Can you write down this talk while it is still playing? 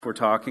We're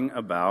talking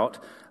about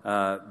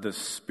the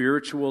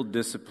spiritual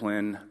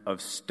discipline of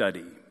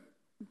study,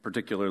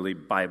 particularly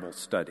Bible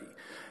study.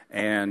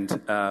 And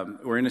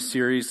we're in a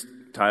series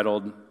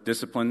titled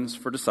Disciplines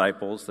for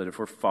Disciples, that if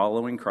we're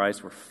following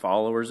Christ, we're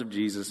followers of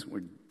Jesus,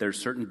 there's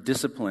certain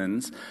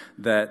disciplines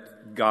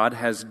that God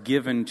has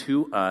given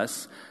to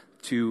us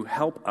to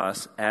help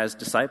us as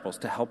disciples,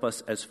 to help us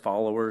as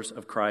followers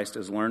of Christ,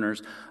 as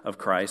learners of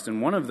Christ.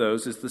 And one of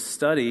those is the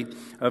study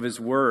of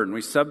His Word. And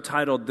we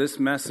subtitled this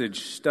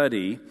message,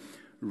 Study,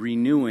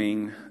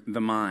 Renewing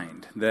the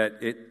Mind.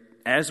 That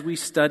as we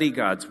study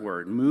God's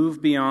Word,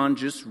 move beyond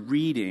just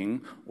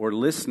reading or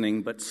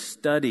listening, but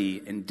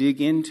study and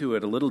dig into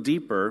it a little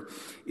deeper,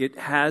 it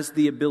has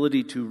the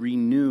ability to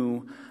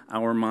renew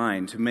our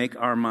mind, to make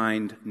our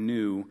mind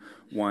new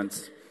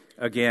once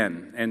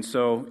again. And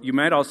so you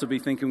might also be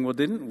thinking, well,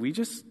 didn't we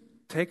just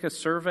take a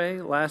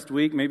survey last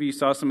week? Maybe you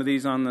saw some of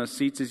these on the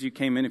seats as you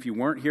came in. If you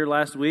weren't here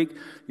last week,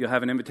 you'll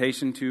have an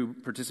invitation to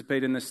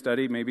participate in this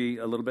study maybe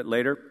a little bit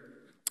later.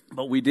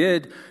 But we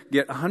did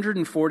get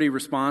 140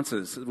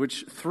 responses,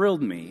 which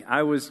thrilled me.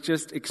 I was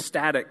just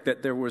ecstatic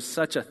that there was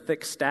such a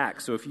thick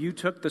stack. So if you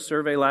took the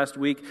survey last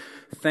week,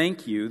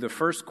 thank you. The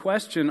first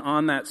question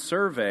on that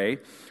survey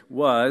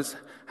was,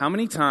 how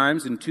many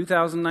times in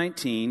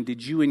 2019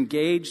 did you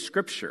engage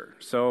Scripture?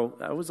 So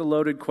that was a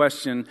loaded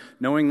question,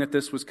 knowing that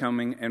this was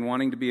coming and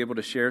wanting to be able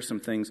to share some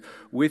things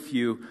with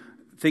you,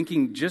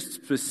 thinking just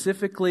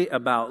specifically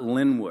about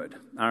Linwood.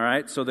 All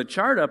right, so the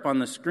chart up on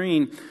the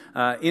screen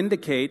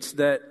indicates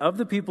that of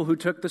the people who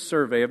took the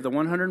survey, of the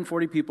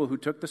 140 people who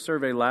took the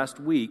survey last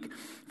week,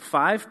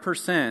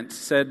 5%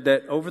 said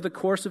that over the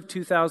course of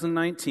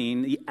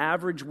 2019, the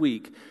average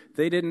week,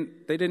 they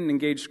didn't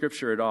engage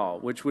Scripture at all,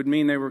 which would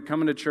mean they were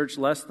coming to church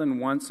less than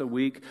once a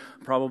week,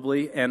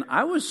 probably. And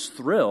I was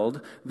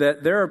thrilled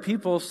that there are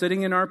people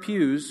sitting in our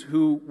pews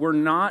who were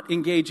not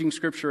engaging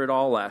Scripture at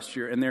all last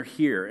year, and they're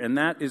here. And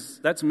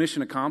that's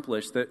mission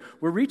accomplished, that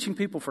we're reaching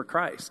people for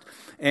Christ.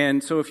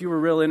 And so if you were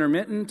real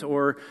intermittent,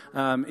 or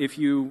if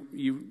you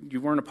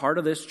weren't a part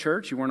of this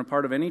church, you weren't a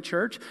part of any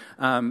church,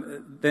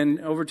 then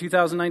over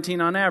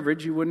 2019 on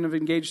average, you wouldn't have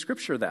engaged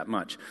Scripture that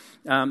much.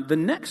 The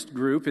next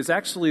group is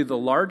actually the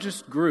largest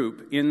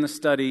group in the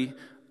study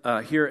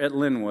here at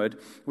Linwood.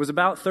 Was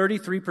about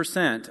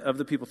 33% of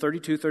the people,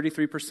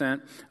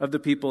 33% of the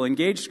people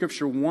engaged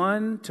Scripture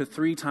 1 to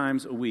 3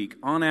 times a week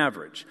on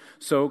average.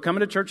 So coming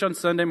to church on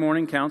Sunday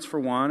morning counts for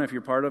one. If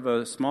you're part of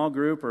a small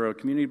group or a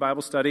community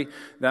Bible study,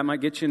 that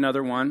might get you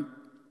another one.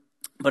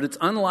 But it's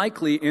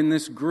unlikely in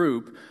this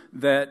group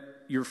that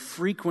you're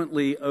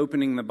frequently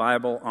opening the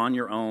Bible on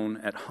your own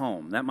at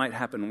home. That might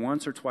happen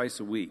once or twice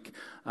a week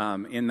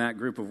in that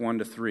group of 1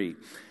 to 3.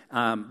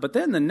 But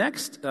then the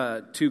next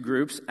two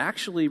groups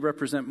actually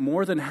represent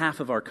more than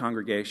half of our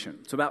congregation.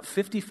 So about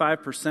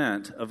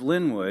 55% of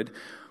Linwood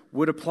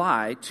would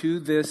apply to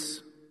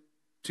this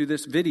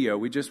video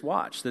we just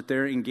watched, that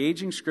they're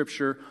engaging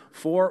Scripture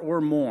 4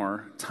 or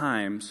more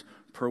times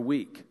per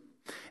week.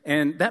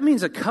 And that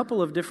means a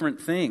couple of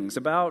different things.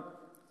 About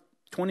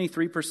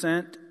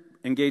 23%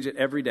 engage it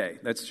every day.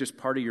 That's just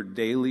part of your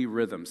daily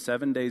rhythm,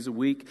 7 days a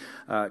week,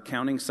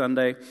 counting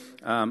Sunday.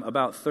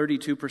 About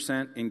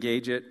 32%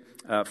 engage it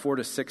 4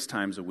 to 6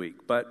 times a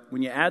week. But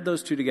when you add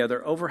those two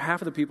together, over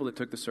half of the people that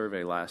took the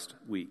survey last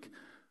week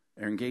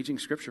are engaging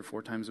Scripture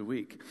 4 times a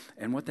week.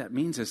 And what that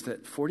means is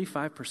that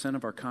 45%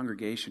 of our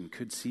congregation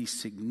could see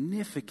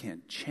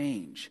significant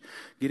change,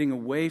 getting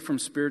away from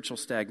spiritual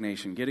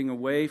stagnation, getting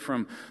away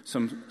from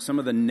some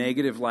of the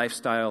negative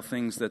lifestyle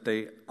things that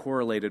they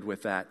correlated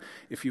with that,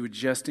 if you would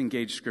just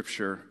engage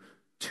Scripture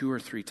 2 or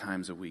 3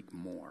 times a week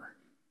more.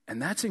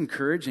 And that's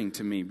encouraging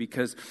to me,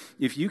 because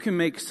if you can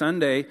make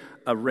Sunday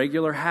a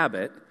regular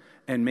habit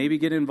and maybe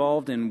get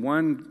involved in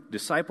one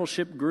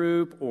discipleship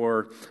group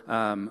or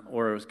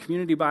a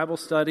community Bible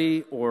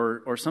study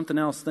or something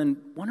else, then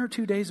 1 or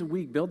 2 days a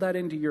week, build that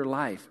into your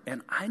life.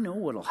 And I know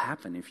what will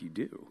happen if you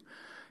do.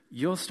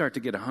 You'll start to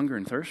get a hunger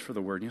and thirst for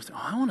the Word. And you'll say,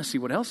 I want to see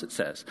what else it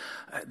says.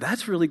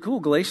 That's really cool.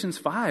 Galatians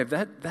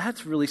 5,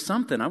 that's really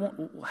something.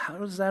 How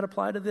does that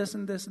apply to this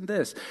and this and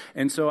this?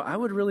 And so I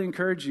would really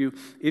encourage you,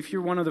 if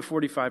you're one of the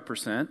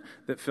 45%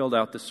 that filled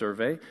out the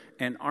survey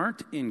and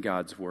aren't in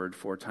God's Word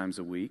 4 times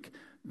a week,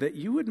 that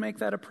you would make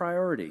that a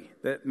priority.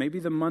 That maybe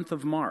the month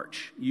of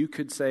March, you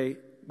could say,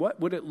 what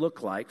would it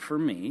look like for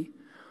me?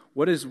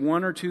 What is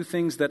 1 or 2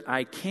 things that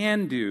I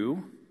can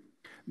do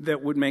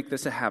that would make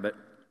this a habit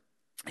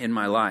in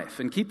my life?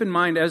 And keep in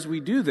mind, as we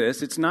do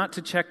this, it's not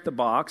to check the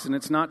box and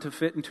it's not to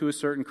fit into a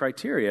certain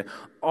criteria.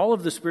 All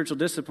of the spiritual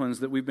disciplines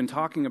that we've been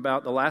talking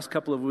about the last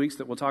couple of weeks,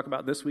 that we'll talk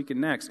about this week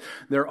and next,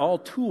 they're all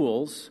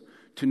tools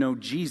to know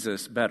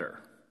Jesus better.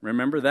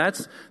 Remember,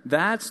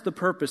 that's the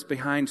purpose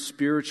behind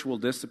spiritual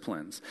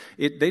disciplines.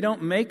 They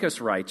don't make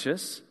us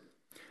righteous.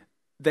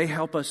 They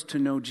help us to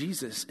know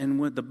Jesus.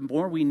 And the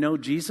more we know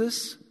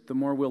Jesus, the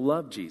more we'll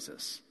love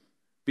Jesus.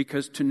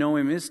 Because to know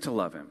Him is to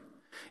love Him.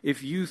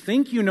 If you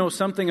think you know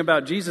something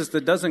about Jesus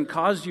that doesn't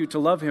cause you to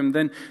love Him,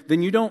 then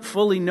you don't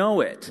fully know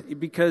it.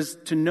 Because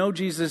to know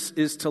Jesus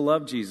is to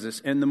love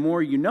Jesus. And the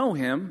more you know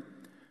Him,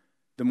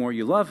 The more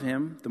you love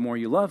him, the more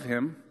you love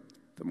him,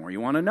 the more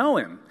you want to know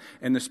him.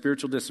 And the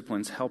spiritual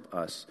disciplines help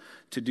us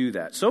to do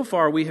that. So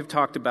far, we have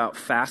talked about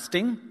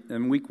fasting.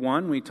 In week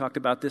 1, we talked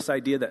about this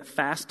idea that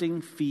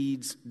fasting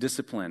feeds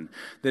discipline,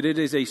 that it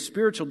is a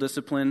spiritual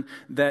discipline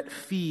that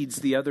feeds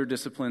the other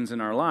disciplines in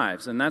our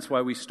lives. And that's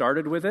why we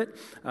started with it.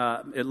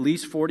 At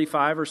least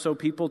 45 or so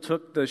people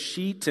took the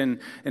sheet and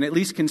at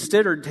least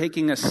considered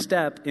taking a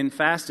step in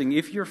fasting.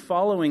 If you're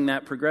following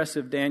that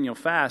progressive Daniel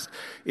fast,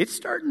 you're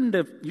starting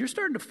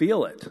to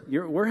feel it.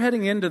 We're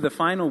heading into the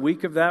final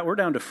week of that. We're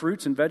down to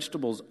fruits and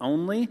vegetables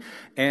only.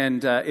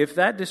 And if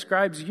that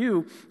describes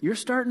you, you're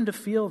starting to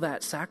feel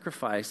that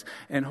sacrifice,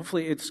 and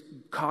hopefully it's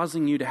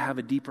causing you to have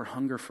a deeper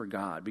hunger for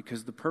God,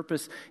 because the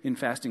purpose in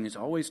fasting is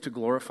always to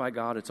glorify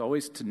God. It's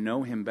always to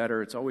know him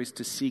better. It's always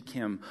to seek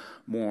him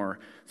more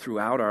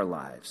throughout our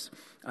lives.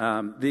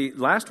 The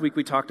last week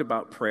we talked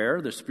about prayer,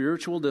 the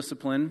spiritual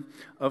discipline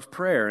of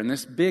prayer, and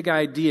this big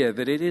idea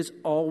that it is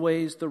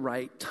always the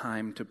right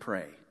time to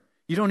pray.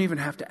 You don't even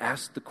have to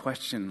ask the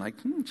question like,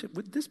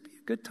 would this be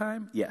a good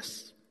time?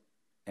 Yes.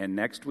 And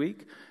next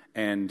week,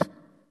 and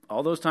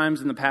all those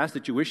times in the past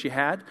that you wish you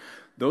had,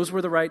 those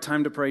were the right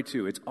time to pray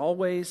too. It's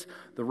always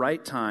the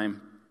right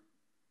time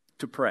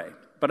to pray.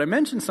 But I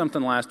mentioned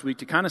something last week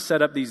to kind of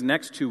set up these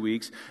next 2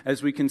 weeks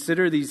as we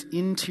consider these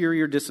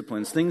interior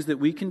disciplines, things that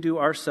we can do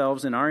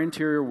ourselves in our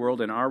interior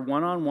world, in our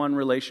one-on-one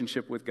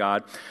relationship with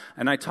God.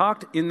 And I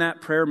talked in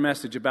that prayer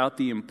message about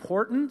the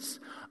importance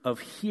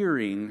of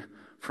hearing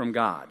from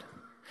God.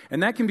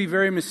 And that can be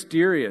very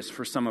mysterious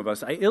for some of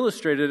us. I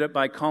illustrated it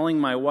by calling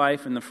my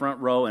wife in the front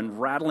row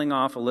and rattling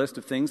off a list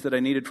of things that I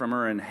needed from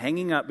her and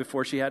hanging up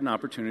before she had an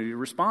opportunity to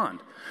respond.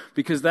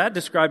 Because that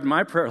described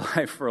my prayer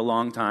life for a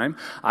long time.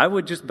 I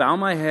would just bow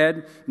my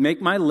head, make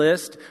my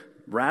list,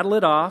 rattle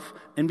it off,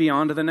 and be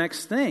on to the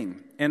next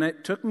thing. And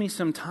it took me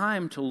some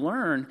time to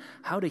learn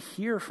how to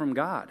hear from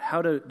God,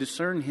 how to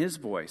discern his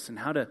voice, and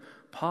how to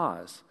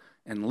pause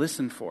and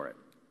listen for it.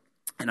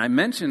 And I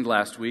mentioned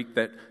last week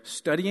that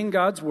studying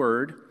God's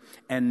Word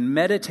and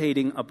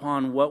meditating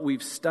upon what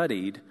we've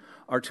studied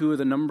are two of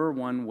the number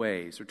one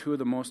ways, or two of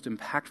the most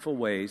impactful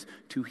ways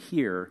to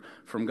hear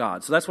from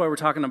God. So that's why we're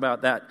talking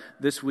about that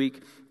this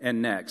week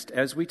and next.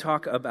 As we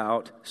talk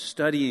about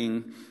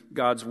studying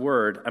God's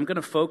Word, I'm going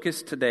to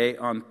focus today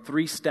on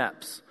 3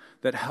 steps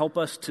that help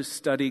us to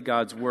study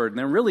God's Word. And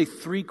there are really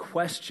 3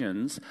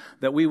 questions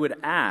that we would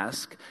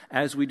ask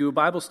as we do a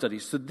Bible study.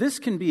 So this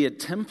can be a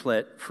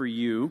template for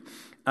you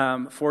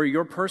for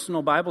your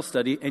personal Bible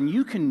study, and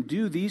you can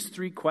do these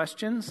 3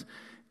 questions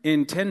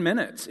in 10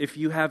 minutes. If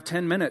you have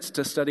 10 minutes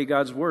to study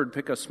God's Word,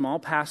 pick a small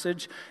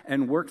passage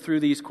and work through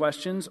these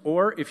questions.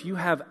 Or if you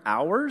have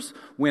hours,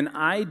 when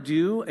I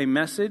do a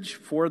message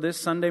for this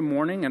Sunday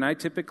morning, and I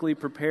typically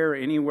prepare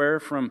anywhere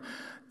from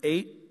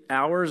 8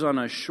 hours on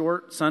a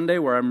short Sunday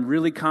where I'm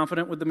really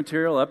confident with the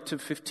material, up to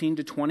 15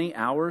 to 20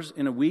 hours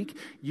in a week,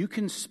 you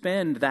can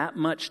spend that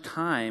much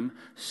time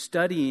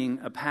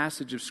studying a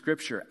passage of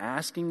Scripture,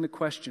 asking the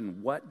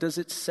question, what does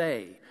it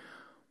say?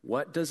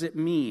 What does it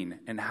mean?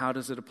 And how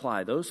does it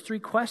apply? Those 3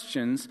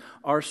 questions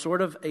are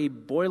sort of a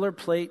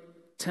boilerplate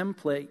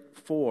template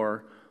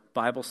for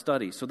Bible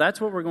study. So that's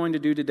what we're going to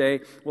do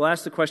today. We'll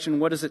ask the question,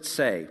 what does it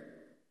say?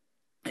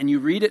 And you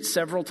read it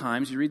several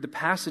times, you read the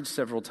passage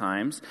several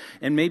times,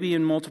 and maybe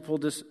in multiple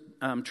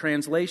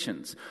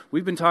translations.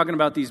 We've been talking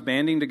about these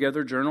banding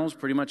together journals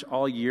pretty much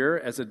all year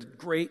as a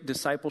great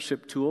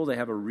discipleship tool. They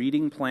have a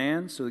reading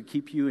plan so they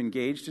keep you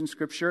engaged in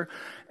Scripture,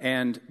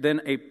 and then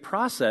a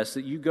process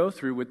that you go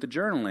through with the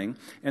journaling.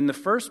 And the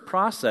first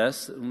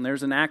process, and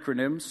there's an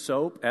acronym,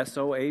 SOAP,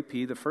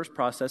 S-O-A-P, the first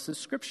process is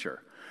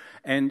Scripture.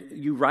 And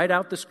you write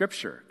out the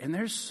Scripture. And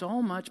there's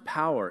so much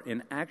power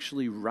in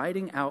actually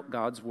writing out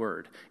God's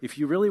Word. If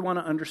you really want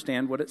to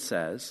understand what it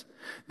says,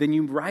 then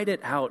you write it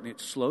out, and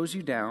it slows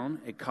you down.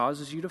 It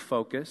causes you to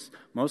focus.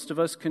 Most of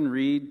us can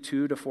read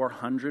 200 to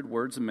 400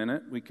 words a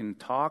minute. We can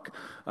talk,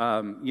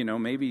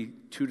 maybe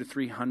 200 to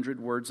 300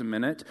 words a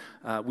minute.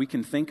 We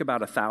can think about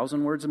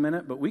 1,000 words a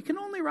minute, but we can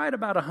only write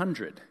about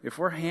 100. If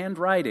we're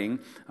handwriting,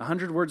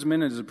 100 words a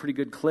minute is a pretty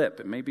good clip.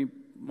 It may be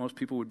most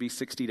people would be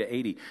 60 to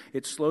 80.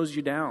 It slows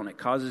you down. It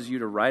causes you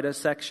to write a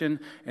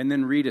section and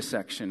then read a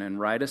section and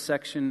write a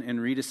section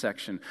and read a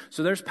section.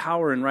 So there's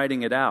power in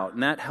writing it out.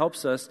 And that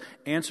helps us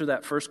answer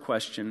that first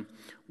question,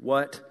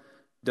 what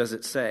does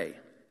it say?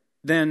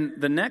 Then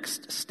the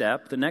next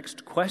step, the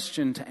next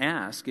question to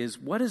ask is,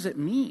 what does it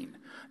mean?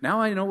 Now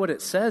I know what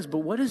it says, but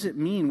what does it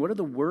mean? What do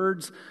the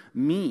words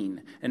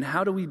mean? And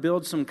how do we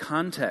build some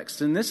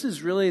context? And this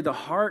is really the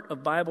heart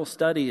of Bible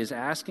study, is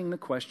asking the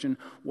question,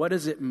 what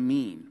does it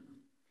mean?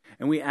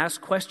 And we ask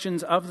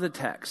questions of the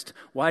text.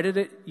 Why did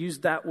it use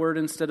that word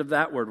instead of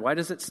that word? Why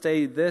does it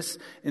say this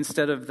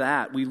instead of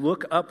that? We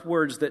look up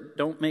words that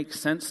don't make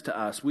sense to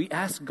us. We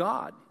ask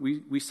God.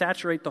 We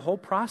saturate the whole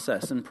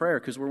process in prayer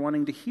because we're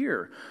wanting to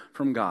hear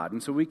from God.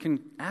 And so we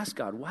can ask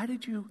God, why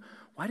did you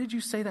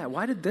say that?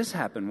 Why did this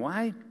happen?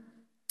 Why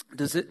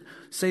does it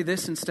say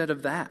this instead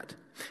of that?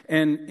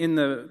 And in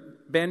the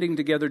banding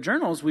together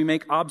journals, we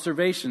make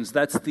observations.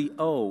 That's the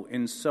O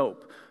in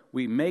SOAP.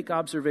 We make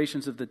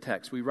observations of the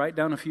text. We write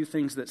down a few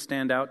things that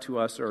stand out to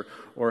us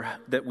or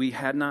that we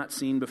had not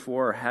seen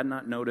before or had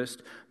not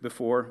noticed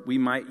before. We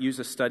might use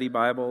a study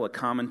Bible, a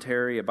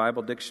commentary, a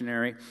Bible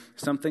dictionary,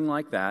 something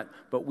like that,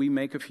 but we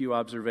make a few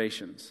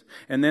observations.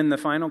 And then the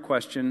final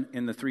question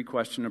in the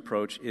three-question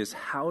approach is,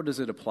 how does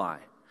it apply?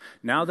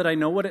 Now that I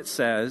know what it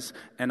says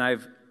and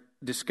I've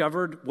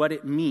discovered what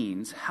it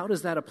means, how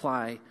does that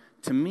apply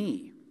to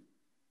me?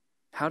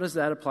 How does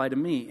that apply to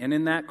me? And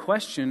in that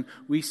question,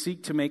 we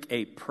seek to make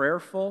a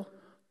prayerful,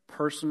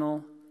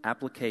 personal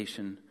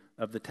application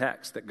of the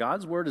text. That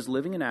God's word is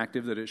living and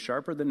active, that it's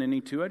sharper than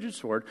any two-edged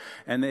sword,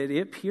 and that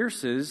it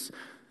pierces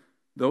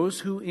those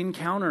who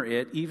encounter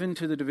it, even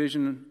to the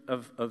division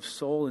of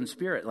soul and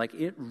spirit. Like,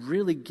 it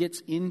really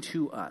gets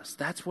into us.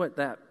 That's what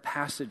that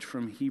passage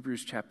from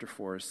Hebrews chapter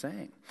 4 is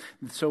saying.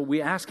 So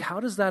we ask, how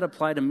does that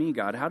apply to me,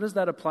 God? How does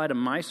that apply to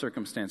my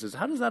circumstances?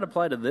 How does that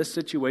apply to this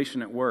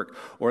situation at work,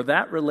 or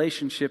that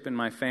relationship in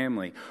my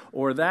family,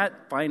 or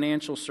that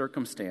financial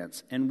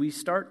circumstance? And we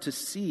start to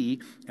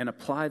see and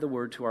apply the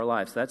word to our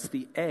lives. That's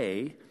the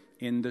A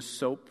in the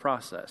SOAP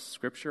process: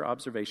 scripture,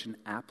 observation,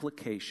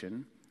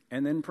 application,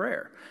 and then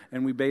prayer.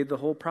 And we bathe the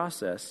whole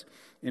process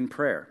in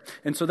prayer.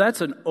 And so that's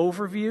an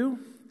overview.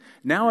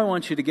 Now I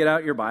want you to get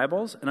out your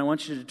Bibles, and I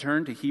want you to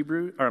turn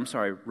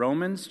to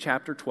Romans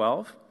chapter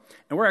 12.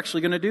 And we're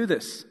actually going to do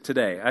this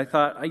today. I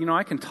thought,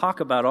 I can talk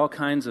about all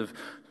kinds of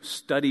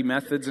study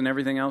methods and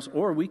everything else,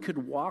 or we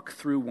could walk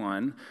through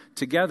one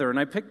together. And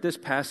I picked this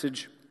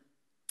passage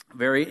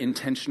very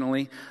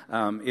intentionally.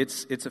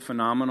 It's a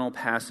phenomenal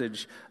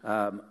passage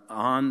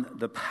on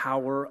the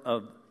power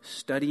of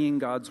studying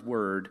God's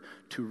Word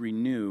to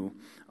renew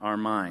our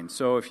mind.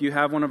 So if you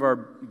have one of our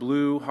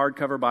blue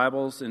hardcover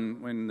Bibles,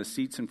 and when the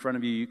seat's in front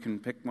of you, you can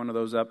pick one of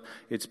those up.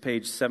 It's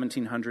page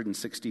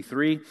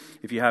 1763.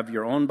 If you have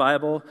your own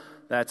Bible,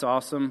 that's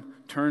awesome.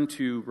 Turn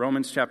to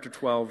Romans chapter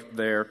 12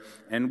 there,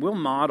 and we'll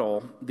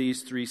model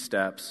these 3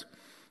 steps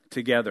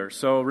together.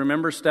 So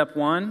remember step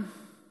 1,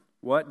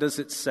 what does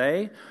it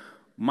say?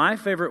 My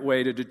favorite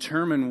way to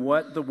determine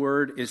what the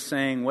Word is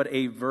saying, what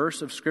a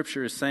verse of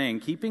Scripture is saying,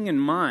 keeping in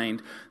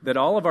mind that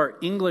all of our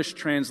English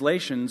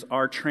translations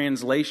are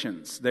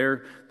translations.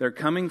 They're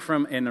coming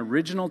from an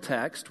original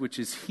text, which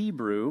is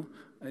Hebrew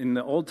in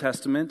the Old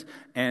Testament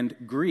and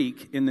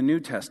Greek in the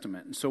New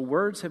Testament. So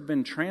words have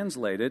been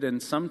translated,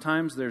 and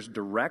sometimes there's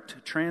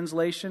direct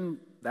translation.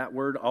 That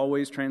word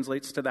always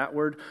translates to that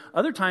word.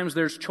 Other times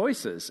there's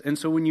choices. And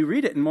so when you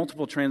read it in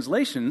multiple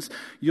translations,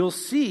 you'll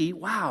see,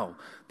 wow,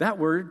 that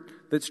word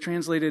that's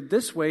translated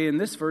this way in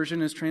this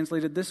version is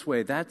translated this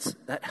way. That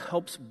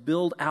helps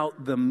build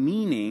out the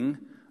meaning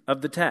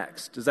of the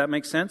text. Does that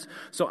make sense?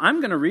 So I'm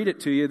going to read it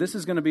to you. This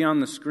is going to be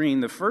on the screen.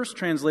 The first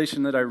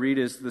translation that I read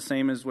is the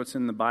same as what's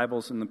in the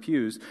Bibles in the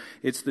pews.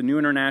 It's the New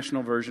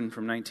International Version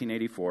from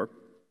 1984.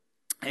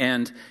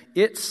 And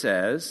it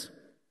says,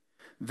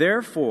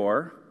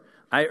 "Therefore,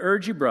 I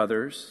urge you,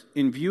 brothers,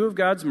 in view of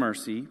God's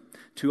mercy,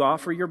 to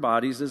offer your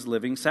bodies as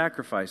living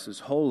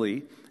sacrifices,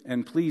 holy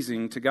and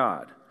pleasing to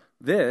God.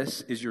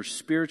 This is your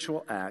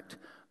spiritual act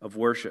of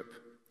worship.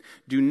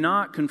 Do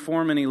not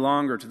conform any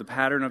longer to the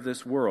pattern of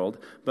this world,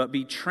 but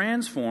be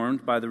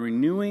transformed by the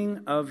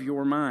renewing of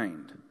your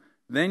mind.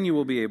 Then you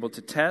will be able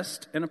to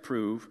test and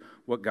approve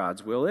what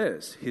God's will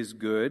is, His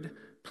good,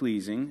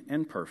 pleasing,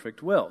 and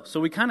perfect will." So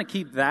we kind of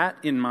keep that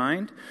in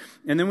mind,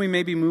 and then we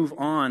maybe move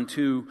on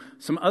to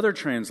some other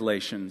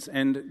translations.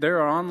 And there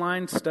are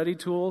online study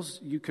tools.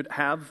 You could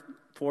have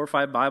 4 or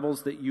 5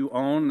 Bibles that you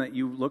own that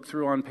you look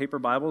through on paper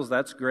Bibles.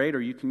 That's great.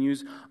 Or you can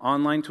use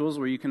online tools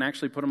where you can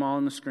actually put them all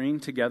on the screen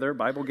together.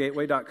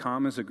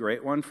 BibleGateway.com is a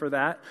great one for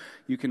that.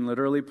 You can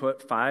literally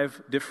put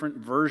 5 different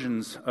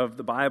versions of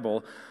the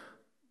Bible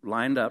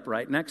lined up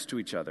right next to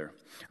each other.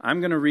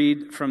 I'm going to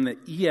read from the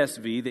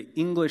ESV, the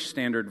English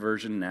Standard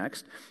Version,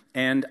 next.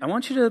 And I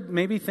want you to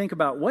maybe think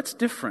about what's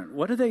different.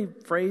 What do they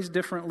phrase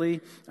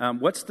differently?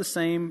 What's the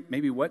same?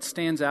 Maybe what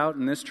stands out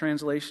in this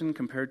translation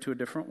compared to a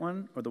different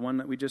one, or the one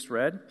that we just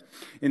read?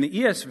 In the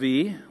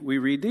ESV, we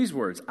read these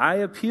words: "I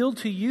appeal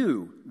to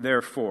you,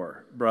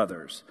 therefore,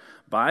 brothers,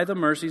 by the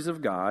mercies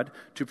of God,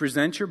 to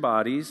present your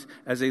bodies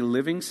as a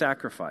living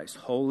sacrifice,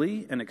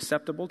 holy and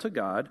acceptable to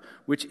God,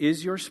 which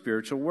is your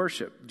spiritual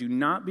worship. Do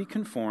not be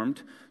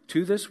conformed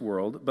to this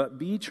world, but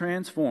be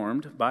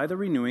transformed by the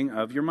renewing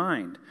of your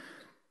mind,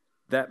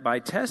 that by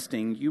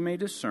testing you may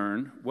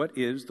discern what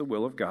is the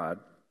will of God,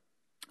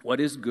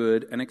 what is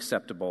good and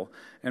acceptable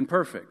and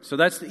perfect." So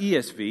that's the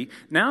ESV.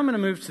 Now I'm going to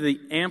move to the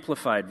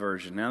Amplified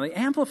Version. Now the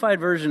Amplified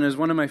Version is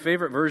one of my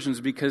favorite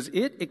versions because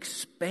it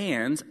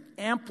expands,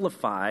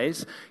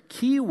 amplifies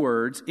key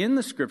words in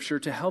the Scripture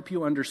to help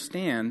you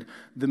understand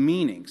the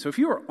meaning. So if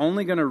you are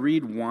only going to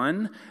read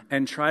one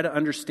and try to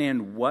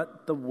understand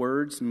what the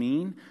words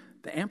mean,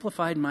 the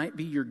Amplified might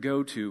be your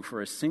go-to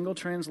for a single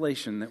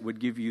translation that would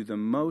give you the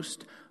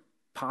most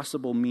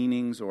possible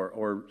meanings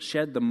or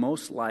shed the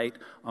most light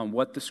on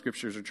what the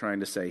Scriptures are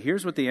trying to say.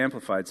 Here's what the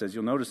Amplified says.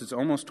 You'll notice it's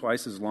almost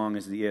twice as long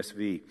as the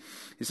ESV.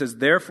 It says,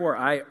 "Therefore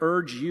I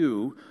urge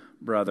you,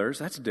 brothers.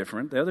 That's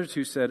different. The other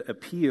two said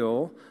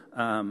appeal,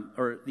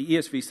 or the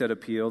ESV said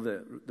appeal,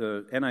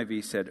 the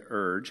NIV said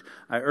urge.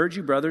 I urge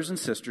you, brothers and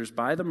sisters,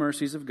 by the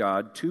mercies of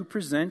God, to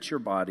present your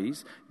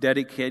bodies,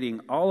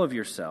 dedicating all of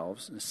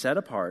yourselves, set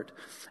apart,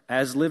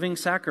 as living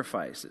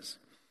sacrifices,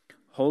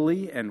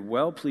 holy and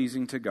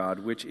well-pleasing to God,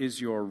 which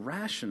is your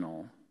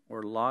rational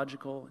or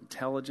logical,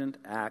 intelligent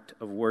act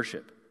of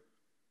worship.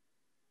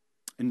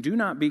 And do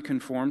not be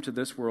conformed to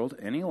this world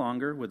any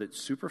longer with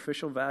its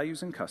superficial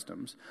values and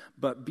customs,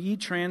 but be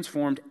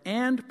transformed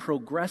and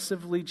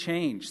progressively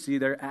changed. See,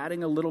 they're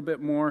adding a little bit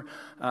more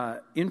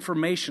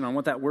information on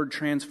what that word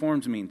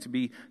transformed means. To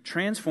be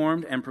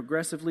transformed and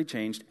progressively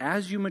changed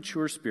as you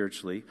mature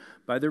spiritually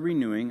by the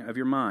renewing of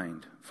your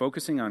mind,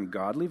 focusing on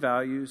godly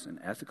values and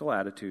ethical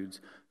attitudes,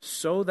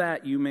 so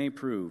that you may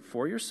prove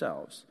for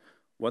yourselves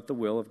what the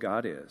will of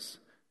God is,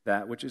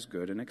 that which is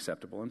good and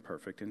acceptable and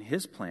perfect in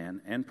His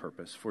plan and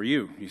purpose for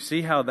you. You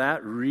see how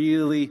that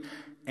really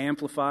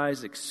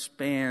amplifies,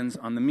 expands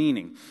on the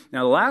meaning.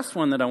 Now, the last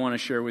one that I want to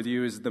share with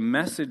you is the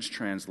Message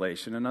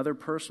translation, another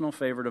personal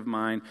favorite of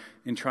mine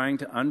in trying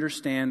to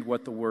understand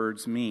what the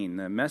words mean.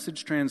 The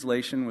Message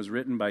translation was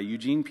written by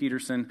Eugene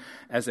Peterson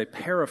as a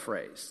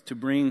paraphrase to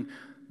bring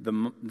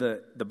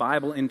the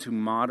Bible into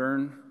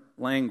modern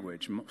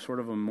language, sort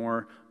of a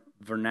more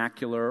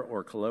vernacular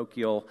or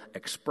colloquial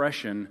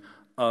expression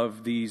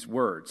of these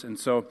words. And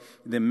so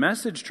the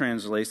Message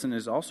translation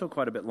is also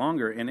quite a bit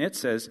longer, and it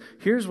says,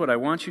 here's what I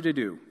want you to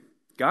do.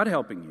 God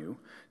helping you,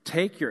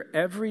 take your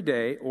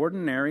everyday,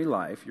 ordinary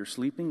life, your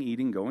sleeping,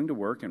 eating, going to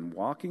work, and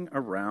walking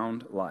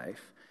around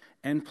life,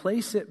 and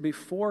place it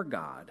before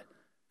God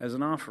as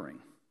an offering.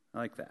 I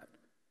like that.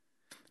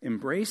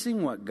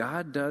 Embracing what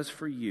God does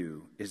for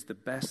you is the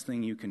best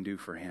thing you can do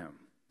for Him.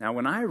 Now,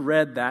 when I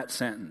read that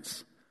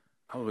sentence,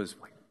 I was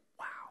like,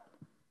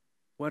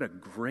 what a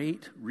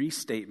great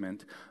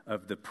restatement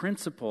of the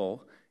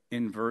principle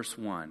in verse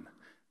 1.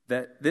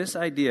 That this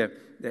idea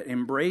that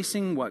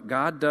embracing what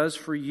God does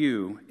for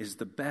you is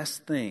the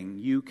best thing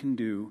you can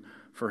do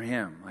for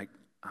Him. Like,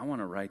 I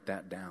want to write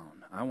that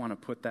down. I want to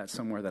put that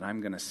somewhere that I'm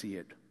going to see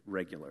it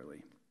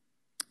regularly.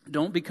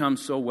 Don't become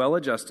so well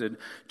adjusted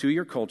to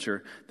your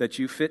culture that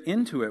you fit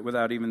into it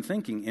without even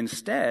thinking.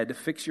 Instead,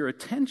 fix your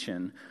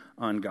attention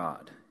on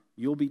God.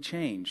 You'll be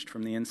changed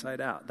from the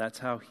inside out. That's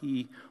how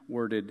he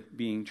worded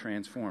being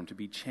transformed, to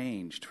be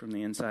changed from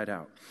the inside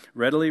out.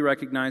 Readily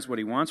recognize what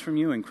He wants from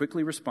you and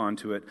quickly respond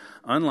to it.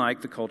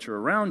 Unlike the culture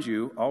around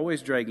you,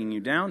 always dragging you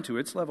down to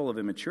its level of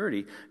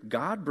immaturity,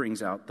 God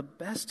brings out the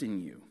best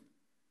in you,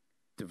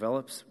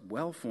 develops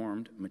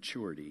well-formed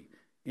maturity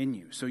in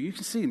you. So you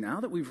can see, now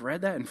that we've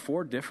read that in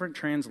 4 different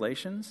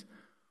translations,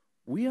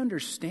 we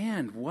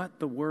understand what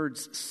the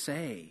words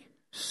say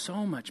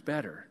so much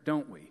better,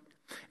 don't we?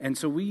 And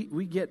so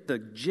we get the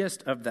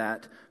gist of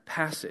that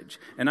passage.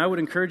 And I would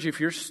encourage you, if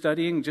you're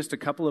studying just a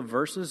couple of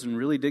verses and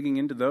really digging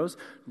into those,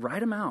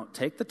 write them out.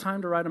 Take the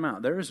time to write them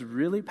out. There is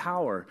really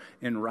power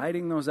in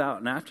writing those out.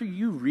 And after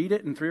you read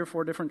it in 3 or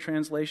 4 different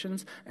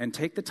translations and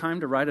take the time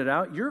to write it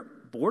out, you're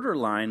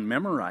borderline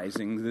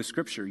memorizing the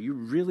Scripture. You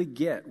really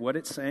get what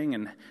it's saying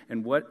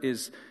and what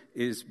is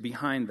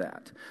behind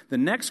that. The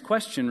next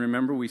question,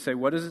 remember, we say,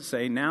 what does it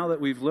say? Now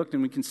that we've looked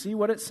and we can see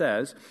what it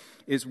says,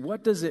 is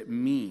what does it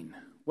mean?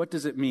 What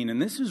does it mean?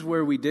 And this is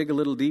where we dig a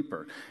little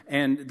deeper.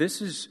 And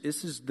this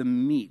is the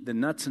meat, the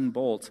nuts and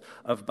bolts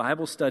of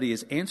Bible study,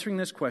 is answering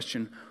this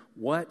question,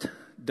 what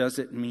does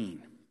it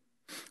mean?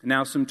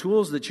 Now, some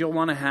tools that you'll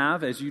want to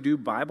have as you do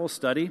Bible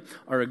study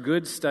are a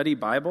good study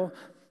Bible.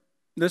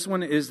 This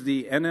one is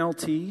the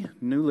NLT,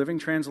 New Living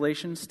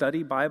Translation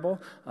Study Bible,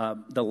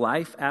 the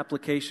Life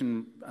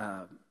Application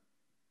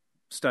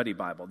Study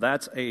Bible.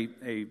 That's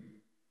a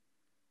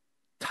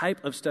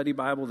type of study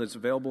Bible that's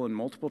available in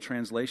multiple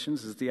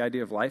translations. Is the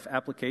idea of life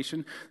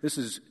application. This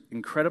is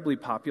incredibly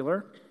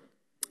popular.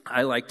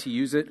 I like to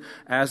use it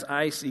as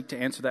I seek to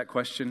answer that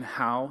question,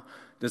 how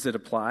does it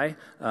apply?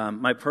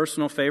 My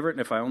personal favorite,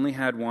 and if I only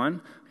had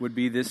one, would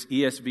be this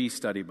ESV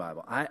Study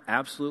Bible. I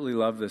absolutely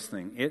love this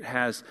thing. It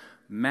has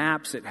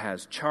maps, it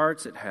has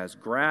charts, it has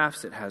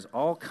graphs, it has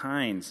all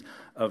kinds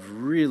of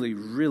really,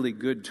 really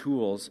good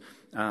tools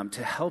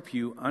to help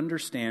you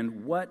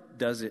understand what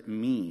does it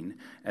mean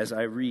as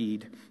I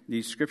read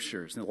these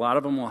scriptures. And a lot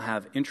of them will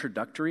have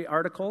introductory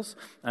articles.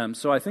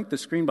 So I think the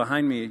screen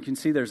behind me, you can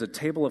see there's a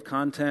table of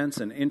contents,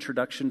 an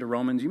introduction to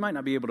Romans. You might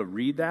not be able to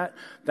read that.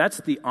 That's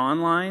the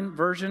online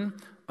version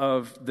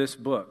of this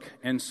book.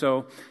 And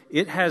so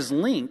it has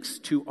links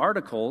to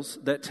articles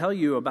that tell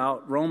you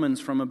about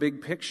Romans from a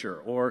big picture,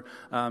 or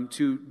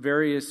to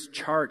various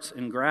charts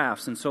and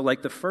graphs. And so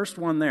like the first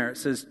one there, it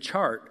says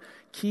chart,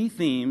 key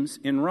themes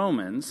in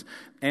Romans,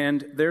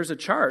 and there's a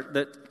chart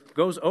that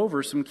goes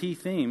over some key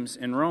themes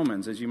in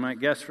Romans, as you might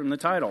guess from the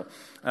title.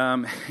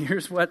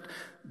 Here's what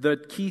the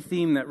key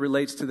theme that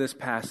relates to this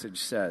passage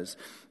says.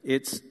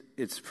 It's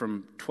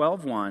from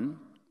 12:1,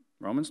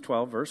 Romans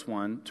 12, verse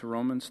 1, to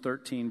Romans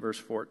 13, verse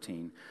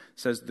 14. It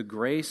says, the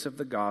grace of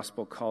the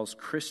gospel calls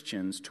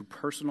Christians to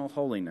personal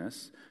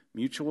holiness,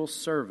 mutual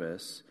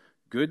service,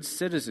 good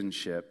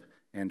citizenship,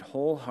 and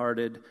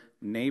wholehearted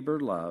neighbor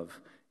love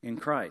in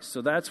Christ.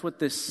 So that's what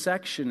this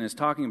section is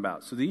talking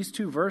about. So these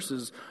two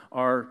verses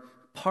are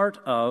part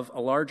of a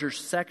larger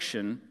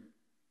section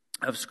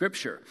of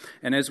Scripture.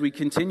 And as we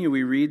continue,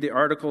 we read the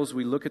articles,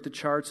 we look at the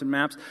charts and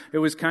maps. It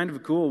was kind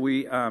of cool.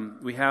 We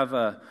have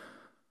a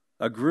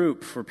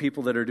group for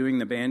people that are doing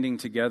the banding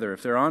together.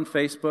 If they're on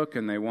Facebook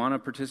and they want to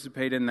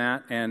participate in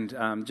that, and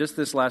just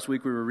this last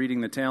week we were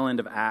reading the tail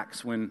end of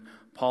Acts when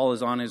Paul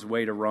is on his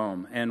way to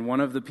Rome. And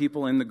one of the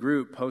people in the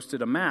group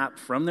posted a map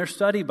from their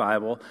study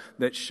Bible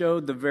that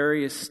showed the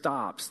various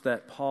stops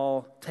that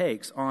Paul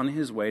takes on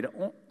his way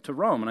to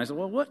Rome. And I said,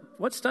 well,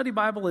 what study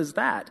Bible is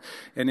that?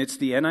 And it's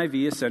the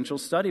NIV Essential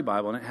Study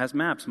Bible, and it has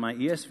maps. My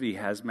ESV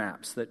has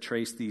maps that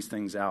trace these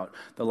things out.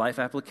 The Life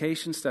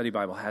Application Study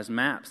Bible has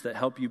maps that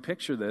help you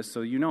picture this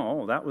so you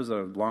know, oh, that was a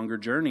longer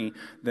journey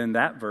than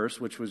that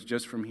verse, which was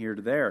just from here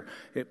to there.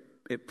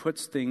 It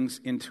puts things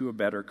into a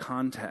better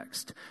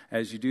context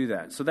as you do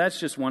that. So that's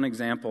just one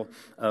example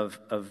of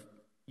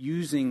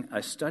using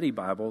a study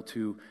Bible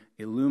to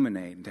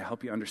illuminate and to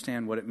help you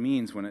understand what it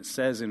means when it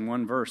says in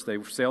one verse,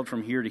 they sailed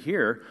from here to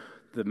here.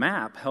 The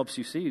map helps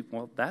you see,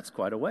 well, that's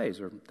quite a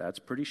ways, or that's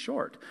pretty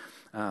short.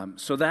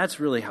 So that's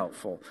really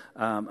helpful.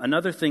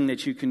 Another thing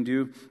that you can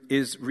do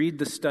is read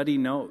the study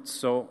notes.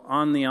 So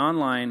on the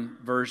online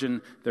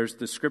version, there's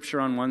the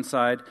scripture on one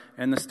side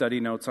and the study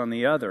notes on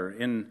the other.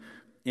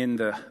 In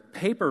the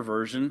paper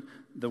version,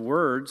 the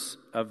words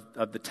of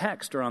the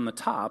text are on the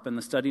top and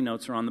the study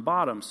notes are on the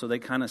bottom, so they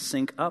kind of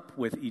sync up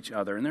with each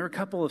other. And there are a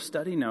couple of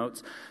study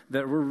notes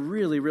that were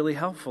really, really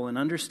helpful in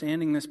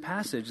understanding this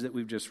passage that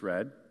we've just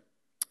read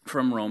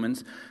from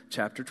Romans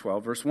chapter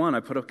 12, verse 1.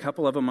 I put a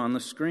couple of them on the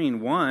screen.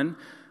 One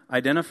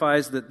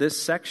identifies that this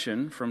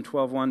section from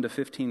 12:1 to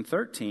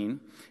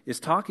 15:13 is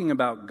talking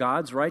about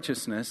God's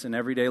righteousness in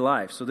everyday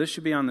life. So this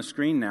should be on the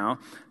screen now,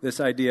 this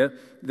idea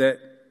that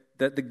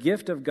the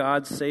gift of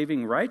God's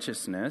saving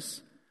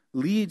righteousness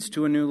leads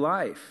to a new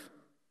life.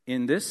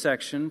 In this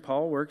section,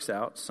 Paul works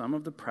out some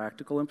of the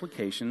practical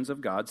implications of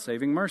God's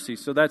saving mercy.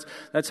 So that's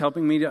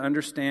helping me to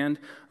understand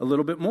a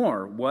little bit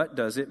more. What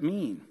does it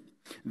mean?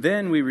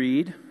 Then we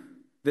read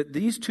that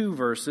these two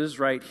verses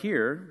right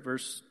here,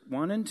 verse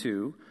 1 and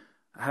 2,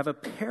 have a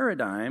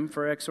paradigm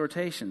for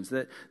exhortations.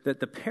 That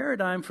the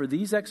paradigm for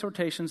these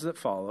exhortations that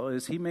follow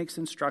is he makes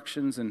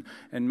instructions and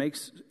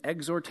makes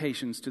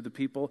exhortations to the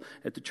people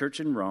at the church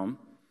in Rome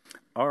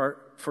are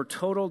for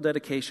total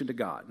dedication to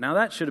God. Now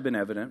that should have been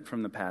evident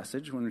from the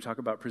passage when we talk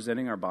about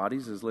presenting our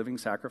bodies as living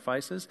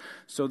sacrifices.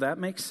 So that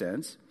makes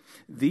sense.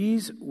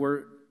 These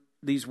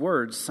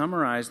words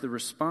summarize the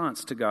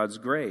response to God's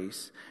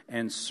grace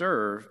and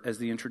serve as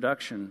the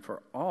introduction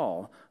for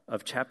all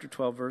of chapter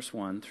 12, verse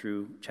 1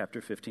 through chapter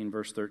 15,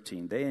 verse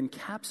 13. They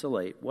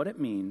encapsulate what it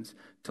means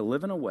to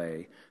live in a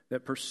way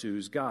that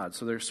pursues God.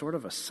 So there's sort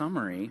of a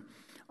summary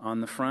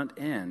on the front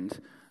end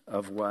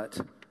of what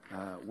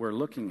we're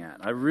looking at.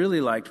 I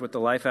really liked what the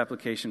Life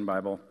Application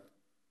Bible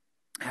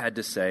had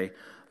to say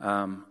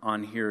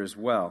on here as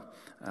well.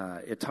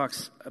 It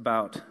talks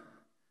about...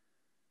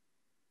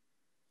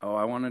 Oh,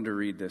 I wanted to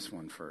read this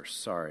one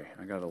first. Sorry,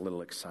 I got a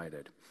little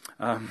excited.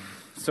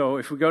 So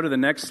if we go to the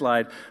next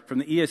slide from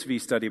the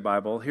ESV Study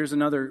Bible, here's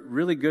another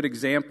really good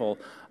example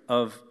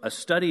of a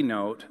study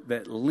note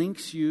that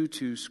links you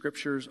to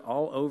scriptures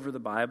all over the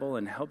Bible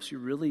and helps you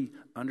really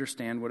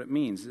understand what it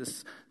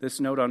means. This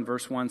note on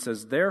verse 1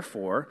 says,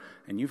 therefore,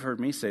 and you've heard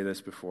me say this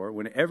before,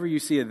 whenever you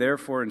see a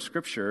therefore in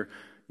Scripture,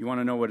 you want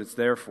to know what it's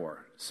there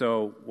for.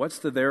 So what's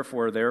the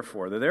therefore,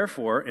 therefore? The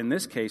therefore, in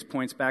this case,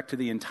 points back to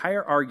the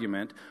entire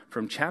argument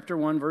from chapter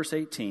 1, verse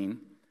 18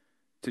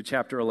 to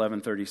chapter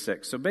 11,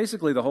 36. So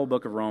basically the whole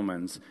book of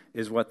Romans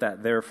is what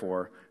that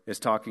therefore is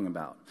talking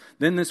about.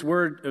 Then this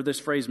word, or this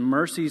phrase,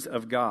 mercies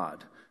of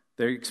God,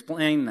 they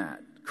explain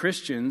that.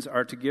 Christians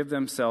are to give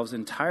themselves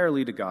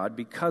entirely to God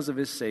because of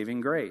His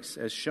saving grace,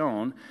 as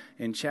shown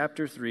in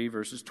chapter 3,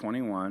 verses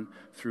 21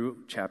 through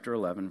chapter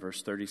 11,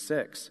 verse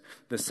 36.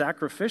 The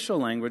sacrificial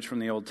language from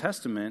the Old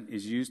Testament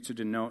is used to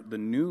denote the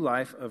new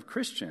life of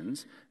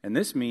Christians, and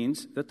this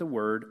means that the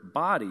word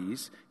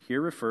bodies here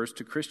refers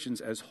to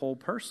Christians as whole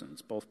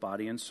persons, both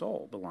body and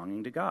soul,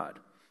 belonging to God.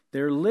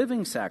 They're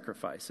living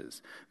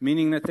sacrifices,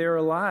 meaning that they're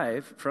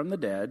alive from the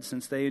dead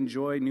since they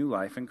enjoy new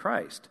life in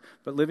Christ.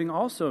 But living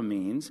also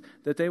means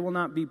that they will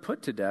not be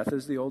put to death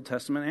as the Old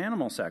Testament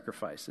animal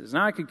sacrifices.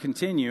 Now I could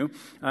continue,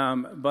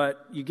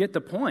 but you get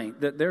the point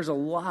that there's a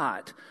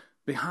lot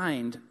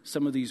behind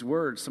some of these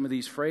words, some of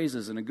these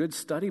phrases, and a good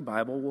study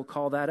Bible will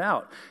call that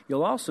out.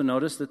 You'll also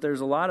notice that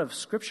there's a lot of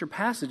scripture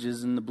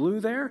passages in the blue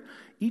there.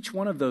 Each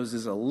one of those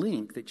is a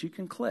link that you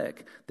can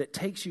click that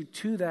takes you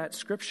to that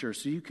scripture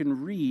so you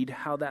can read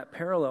how that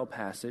parallel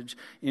passage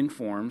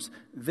informs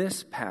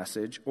this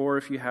passage, or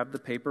if you have the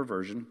paper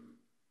version,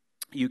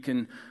 you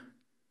can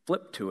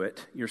flip to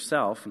it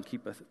yourself and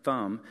keep a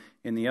thumb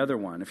in the other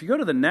one. If you go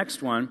to the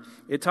next one,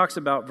 it talks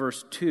about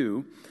verse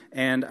 2,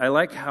 and I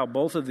like how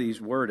both of these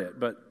word it,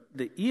 but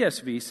the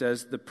ESV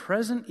says, the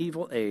present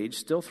evil age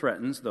still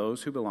threatens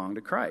those who belong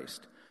to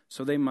Christ,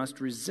 so they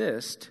must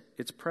resist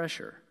its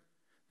pressure.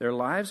 Their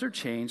lives are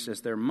changed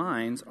as their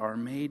minds are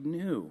made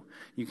new.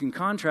 You can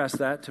contrast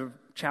that to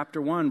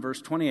chapter 1,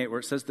 verse 28,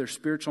 where it says their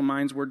spiritual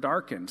minds were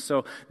darkened.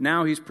 So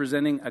now he's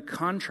presenting a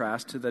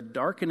contrast to the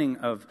darkening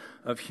of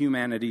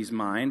humanity's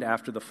mind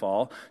after the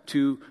fall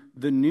to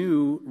the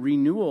new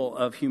renewal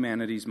of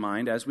humanity's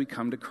mind as we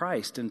come to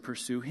Christ and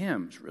pursue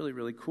him. It's really,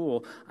 really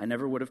cool. I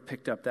never would have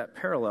picked up that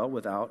parallel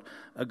without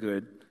a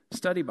good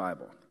study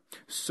Bible.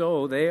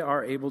 So they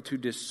are able to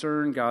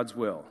discern God's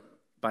will.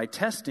 By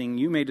testing,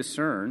 you may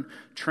discern,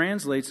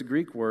 translates the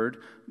Greek word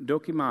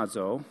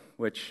dokimazo,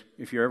 which,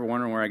 if you're ever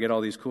wondering where I get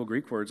all these cool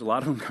Greek words, a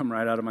lot of them come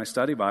right out of my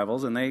study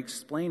Bibles, and they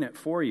explain it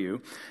for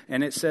you.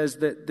 And it says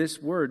that this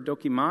word,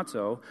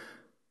 dokimazo,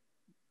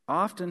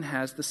 often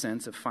has the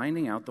sense of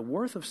finding out the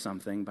worth of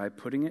something by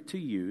putting it to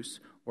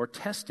use or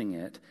testing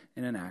it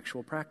in an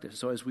actual practice.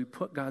 So as we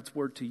put God's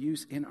word to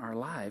use in our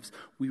lives,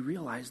 we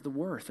realize the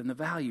worth and the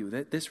value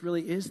that this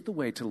really is the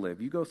way to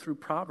live. You go through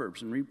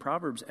Proverbs and read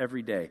Proverbs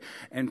every day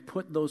and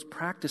put those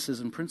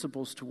practices and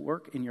principles to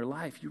work in your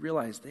life. You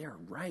realize they are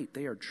right,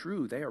 they are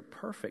true, they are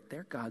perfect,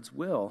 they're God's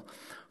will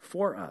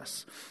for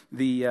us.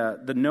 The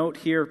note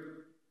here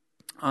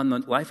on the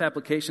Life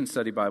Application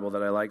Study Bible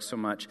that I like so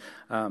much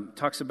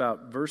talks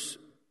about verse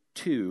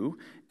 2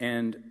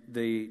 and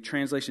the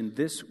translation,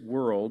 this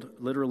world,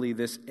 literally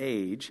this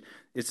age.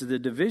 It's the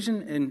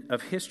division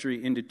of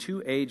history into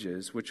two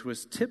ages, which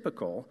was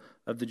typical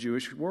of the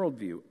Jewish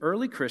worldview.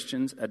 Early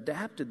Christians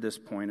adapted this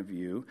point of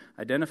view,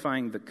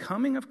 identifying the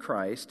coming of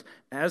Christ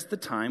as the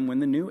time when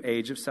the new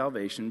age of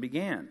salvation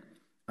began.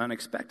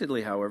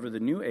 Unexpectedly, however, the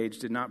new age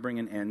did not bring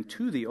an end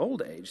to the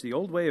old age. The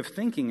old way of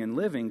thinking and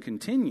living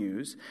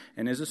continues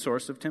and is a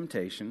source of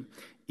temptation,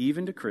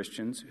 even to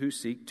Christians who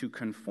seek to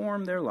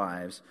conform their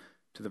lives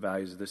to the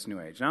values of this new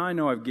age. Now, I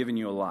know I've given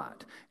you a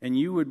lot, and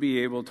you would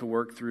be able to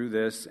work through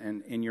this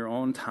and in your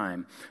own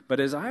time. But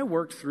as I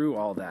worked through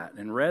all that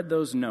and read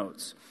those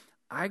notes,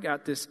 I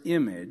got this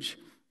image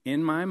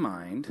in my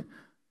mind,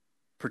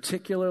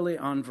 particularly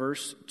on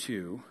verse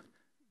 2,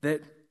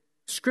 that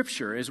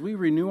Scripture, as we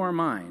renew our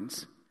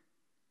minds,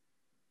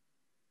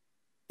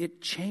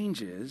 it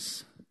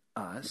changes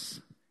us,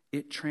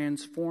 it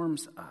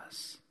transforms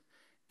us.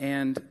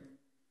 And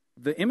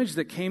the image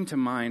that came to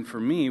mind for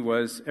me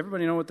was,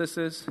 everybody know what this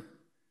is?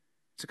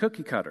 It's a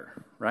cookie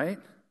cutter, right?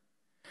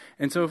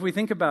 And so if we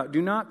think about,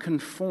 do not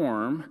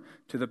conform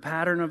to the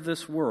pattern of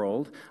this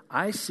world,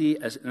 I see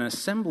as an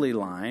assembly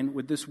line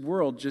with this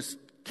world just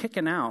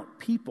kicking out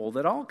people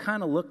that all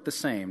kind of look the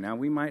same. Now,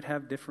 we might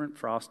have different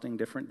frosting,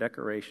 different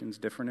decorations,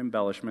 different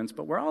embellishments,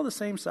 but we're all the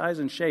same size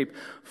and shape,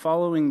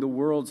 following the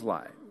world's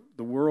life,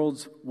 the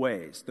world's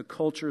ways, the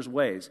culture's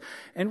ways.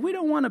 And we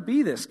don't want to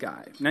be this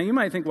guy. Now, you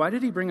might think, why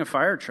did he bring a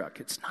fire truck?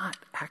 It's not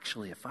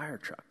actually a fire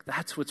truck.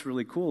 That's what's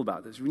really cool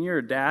about this. When you're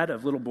a dad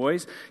of little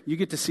boys, you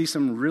get to see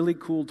some really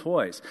cool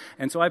toys.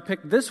 And so I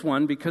picked this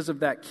one because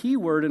of that key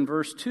word in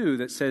verse 2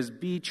 that says,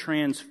 be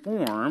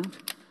transformed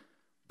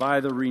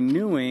by the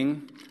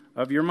renewing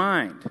of your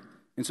mind.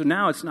 And so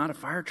now it's not a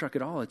fire truck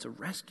at all. It's a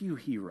rescue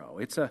hero.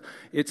 It's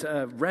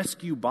a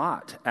rescue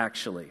bot,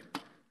 actually.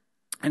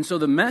 And so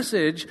the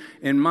message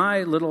in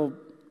my little,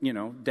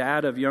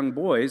 dad of young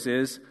boys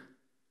is,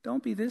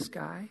 don't be this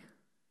guy.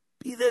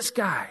 Be this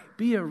guy.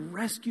 Be a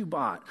rescue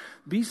bot.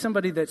 Be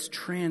somebody that's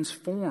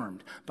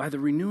transformed by the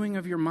renewing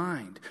of your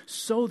mind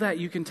so that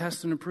you can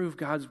test and approve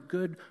God's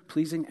good,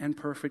 pleasing, and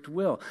perfect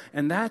will.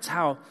 And that's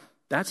how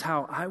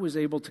I was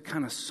able to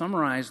kind of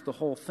summarize the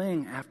whole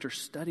thing after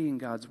studying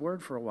God's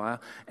word for a while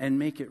and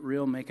make it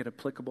real, make it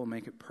applicable,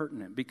 make it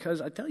pertinent.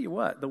 Because I tell you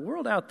what, the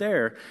world out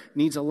there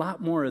needs a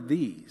lot more of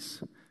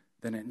these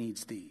than it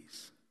needs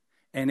these.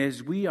 And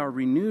as we are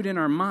renewed in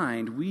our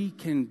mind, we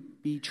can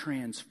be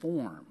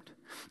transformed.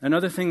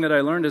 Another thing that I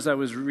learned as I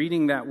was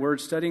reading that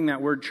word, studying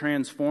that word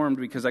transformed,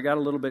 because I got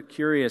a little bit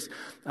curious,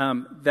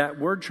 that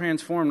word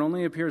transformed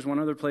only appears one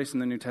other place in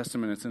the New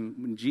Testament. It's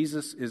when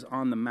Jesus is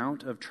on the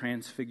Mount of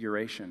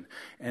Transfiguration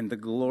and the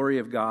glory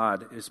of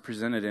God is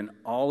presented in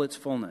all its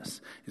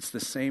fullness. It's the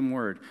same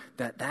word,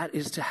 that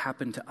is to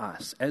happen to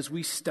us. As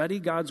we study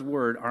God's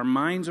word, our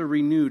minds are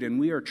renewed and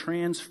we are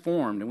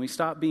transformed, and we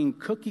stop being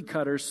cookie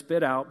cutters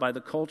spit out by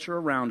the culture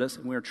around us,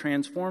 and we are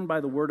transformed by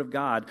the word of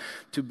God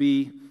to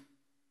be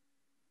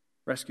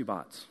rescue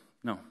bots.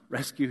 No,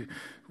 rescue.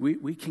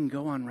 We can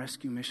go on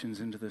rescue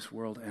missions into this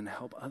world and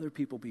help other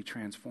people be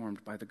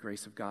transformed by the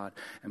grace of God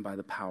and by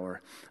the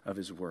power of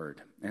His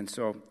Word. And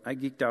so I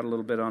geeked out a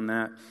little bit on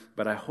that,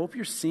 but I hope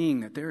you're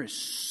seeing that there is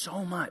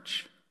so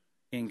much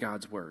in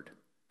God's Word.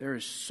 There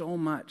is so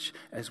much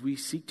as we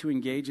seek to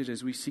engage it,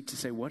 as we seek to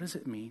say, what does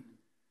it mean?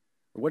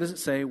 Or what does it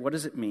say? What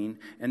does it mean?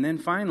 And then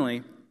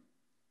finally,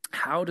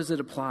 how does it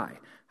apply?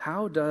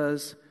 How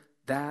does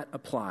that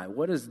apply?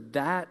 What does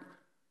that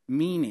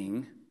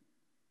meaning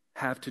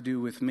have to do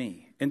with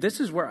me? And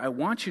this is where I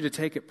want you to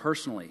take it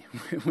personally.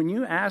 When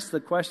you ask the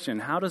question,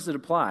 how does it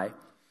apply?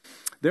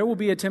 There will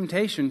be a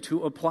temptation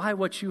to apply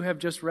what you have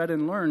just read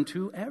and learned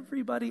to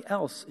everybody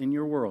else in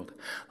your world.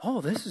 Oh,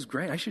 this is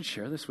great. I should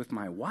share this with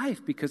my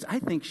wife because I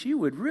think she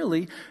would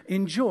really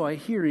enjoy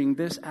hearing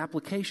this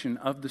application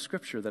of the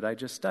scripture that I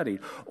just studied.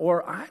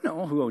 Or I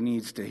know who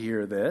needs to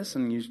hear this,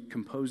 and you're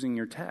composing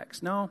your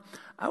text. No,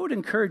 I would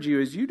encourage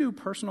you as you do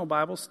personal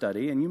Bible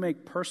study and you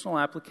make personal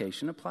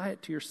application, apply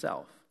it to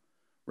yourself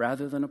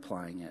rather than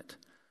applying it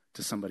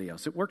to somebody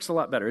else. It works a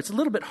lot better. It's a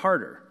little bit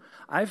harder.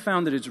 I've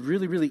found that it's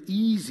really, really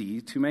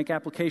easy to make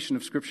application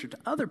of Scripture to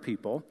other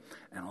people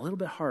and a little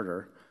bit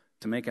harder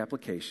to make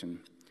application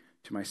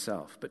to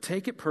myself. But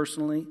take it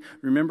personally.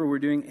 Remember, we're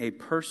doing a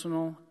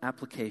personal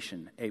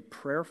application, a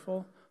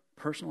prayerful,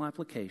 personal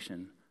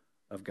application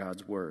of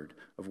God's Word,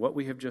 of what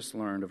we have just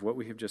learned, of what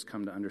we have just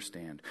come to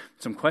understand.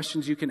 Some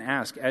questions you can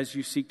ask as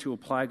you seek to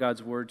apply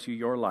God's Word to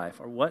your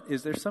life are,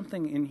 is there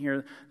something in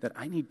here that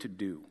I need to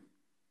do?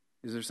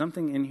 Is there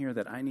something in here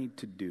that I need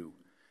to do?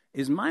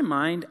 Is my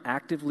mind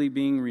actively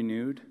being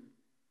renewed?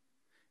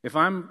 If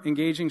I'm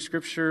engaging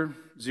Scripture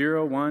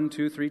 0, 1,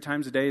 2, 3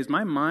 times a day, is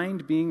my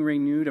mind being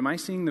renewed? Am I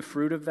seeing the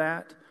fruit of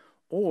that?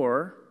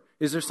 Or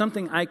is there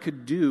something I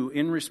could do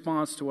in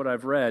response to what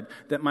I've read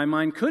that my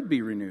mind could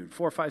be renewed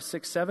 4, 5,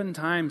 6, 7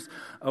 times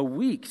a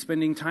week,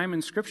 spending time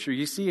in Scripture?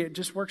 You see, it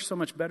just works so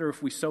much better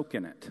if we soak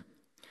in it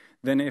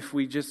than if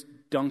we just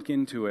dunk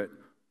into it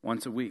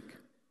once a week.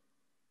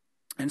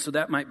 And so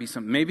that might be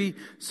something. Maybe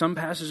some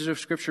passages of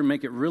Scripture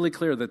make it really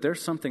clear that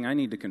there's something I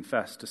need to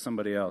confess to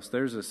somebody else.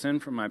 There's a sin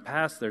from my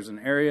past. There's an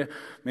area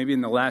maybe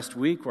in the last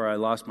week where I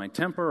lost my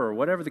temper or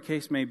whatever the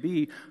case may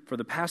be. For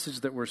the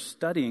passage that we're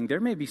studying, there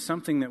may be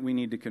something that we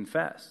need to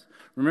confess.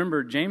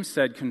 Remember, James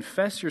said,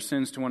 confess your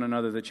sins to one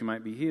another that you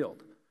might be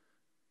healed.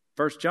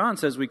 1 John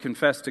says we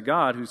confess to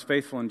God who's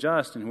faithful and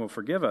just and who will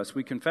forgive us.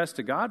 We confess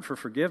to God for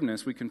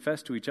forgiveness. We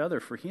confess to each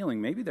other for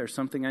healing. Maybe there's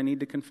something I need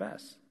to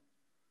confess.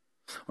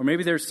 Or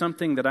maybe there's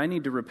something that I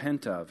need to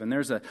repent of, and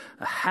there's a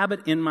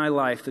habit in my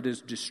life that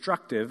is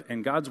destructive,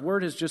 and God's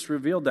Word has just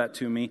revealed that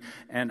to me,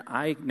 and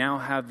I now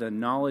have the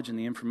knowledge and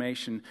the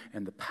information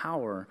and the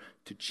power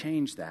to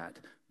change that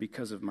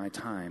because of my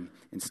time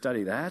in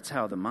study. That's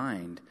how the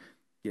mind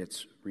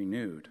gets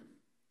renewed.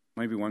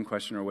 Maybe one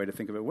question or a way to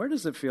think of it, where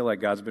does it feel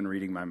like God's been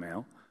reading my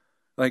mail?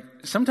 Like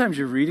sometimes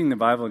you're reading the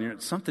Bible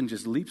and something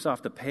just leaps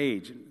off the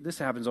page. This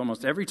happens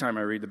almost every time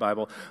I read the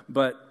Bible,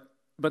 but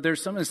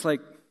there's something that's like,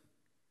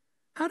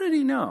 how did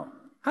he know?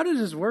 How did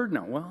his word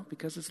know? Well,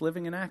 because it's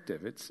living and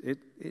active.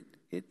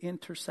 It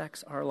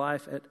intersects our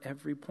life at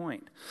every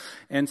point.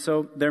 And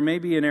so there may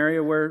be an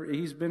area where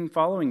he's been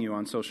following you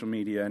on social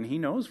media and he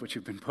knows what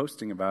you've been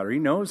posting about, or he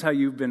knows how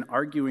you've been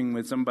arguing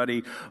with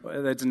somebody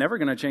that's never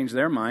going to change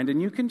their mind,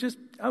 and you can just,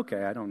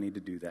 okay, I don't need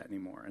to do that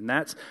anymore. And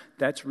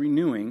that's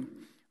renewing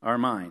our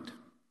mind.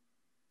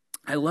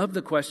 I love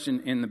the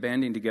question in the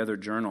Banding Together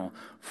journal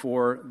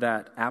for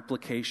that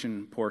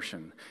application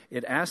portion.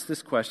 It asks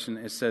this question.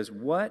 It says,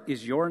 what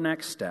is your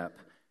next step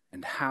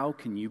and how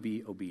can you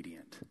be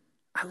obedient?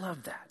 I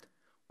love that.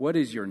 What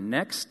is your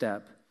next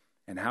step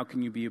and how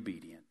can you be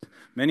obedient?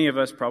 Many of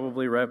us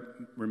probably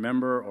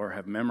remember or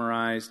have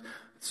memorized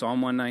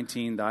Psalm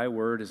 119, thy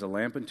word is a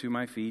lamp unto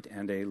my feet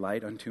and a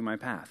light unto my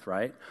path,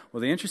 right?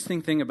 Well, the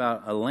interesting thing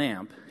about a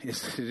lamp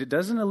is that it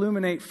doesn't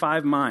illuminate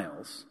 5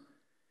 miles.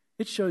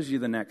 It shows you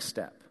the next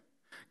step.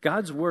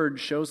 God's word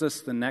shows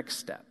us the next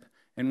step.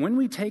 And when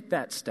we take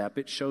that step,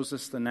 it shows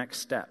us the next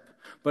step.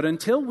 But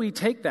until we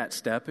take that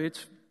step,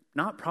 it's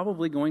not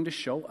probably going to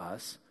show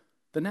us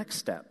the next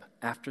step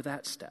after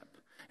that step.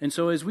 And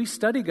so as we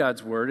study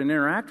God's word and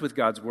interact with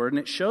God's word, and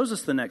it shows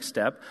us the next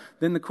step,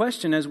 then the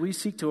question as we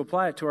seek to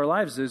apply it to our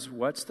lives is,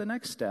 what's the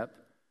next step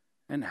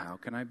and how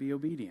can I be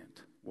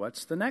obedient?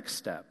 What's the next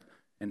step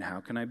and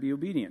how can I be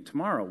obedient?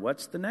 Tomorrow,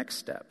 what's the next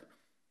step?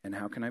 And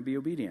how can I be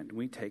obedient?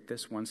 We take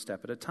this one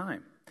step at a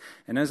time.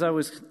 And as I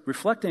was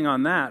reflecting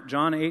on that,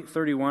 John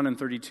 8:31 and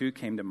 32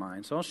 came to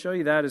mind. So I'll show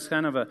you that as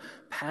kind of a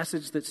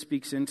passage that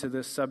speaks into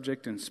this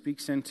subject and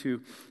speaks into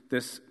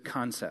this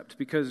concept.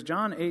 Because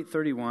John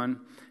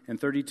 8:31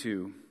 and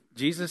 32,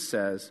 Jesus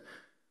says,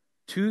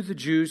 to the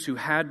Jews who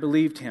had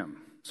believed him.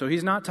 So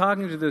he's not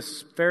talking to the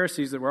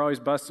Pharisees that were always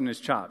busting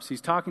his chops.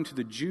 He's talking to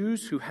the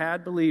Jews who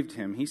had believed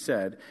him. He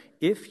said,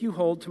 if you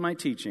hold to my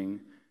teaching,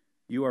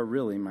 you are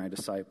really my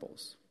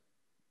disciples.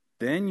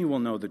 Then you will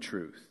know the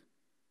truth,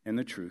 and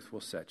the truth will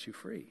set you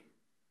free.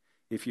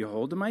 If you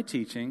hold to my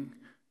teaching,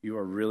 you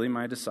are really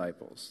my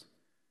disciples.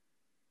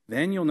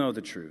 Then you'll know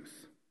the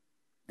truth,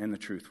 and the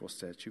truth will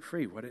set you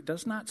free. What it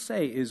does not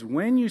say is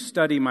when you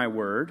study my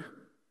word,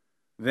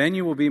 then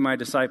you will be my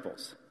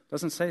disciples. It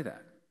doesn't say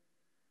that.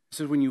 It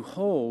says when you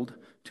hold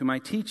to my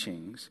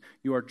teachings,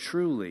 you are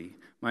truly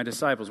my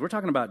disciples. We're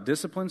talking about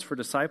disciplines for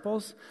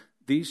disciples.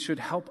 These should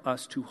help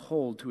us to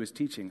hold to his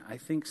teaching. I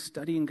think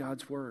studying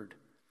God's word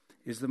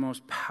is the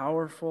most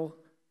powerful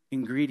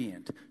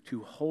ingredient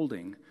to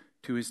holding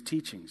to his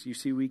teachings. You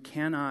see, we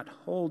cannot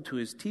hold to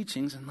his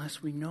teachings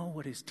unless we know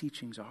what his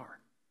teachings are.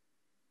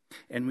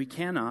 And we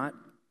cannot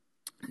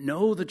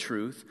know the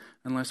truth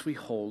unless we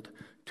hold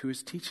to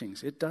his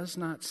teachings. It does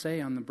not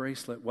say on the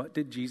bracelet, what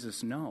did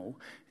Jesus know?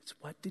 It's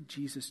what did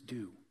Jesus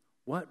do?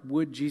 What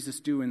would Jesus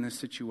do in this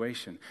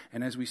situation?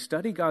 And as we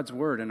study God's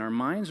word and our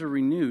minds are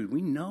renewed,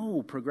 we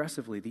know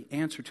progressively the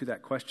answer to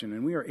that question,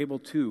 and we are able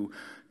to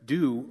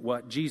do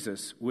what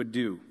Jesus would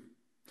do.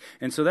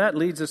 And so that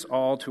leads us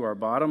all to our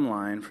bottom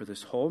line for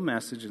this whole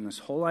message and this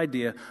whole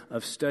idea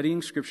of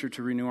studying Scripture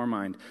to renew our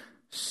mind.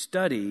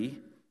 Study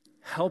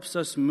helps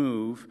us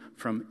move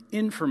from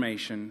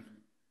information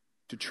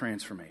to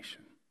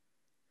transformation.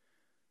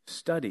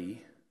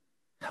 Study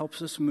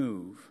helps us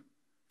move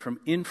from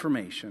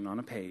information on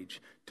a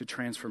page to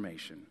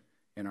transformation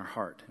in our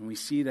heart. And we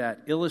see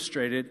that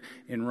illustrated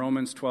in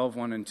Romans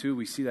 12:1 and 2.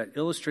 We see that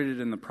illustrated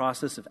in the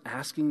process of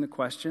asking the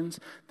questions,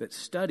 that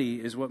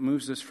study is what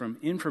moves us from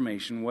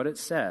information, what it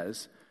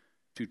says,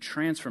 to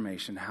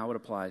transformation, how it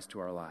applies to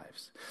our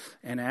lives.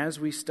 And as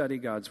we study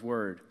God's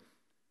word,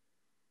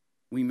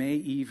 we may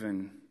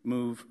even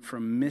move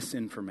from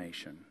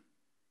misinformation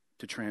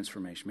to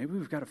transformation. Maybe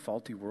we've got a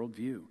faulty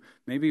worldview.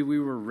 Maybe we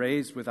were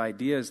raised with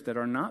ideas that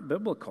are not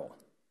biblical,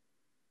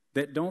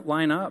 that don't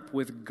line up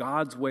with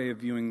God's way of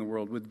viewing the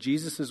world, with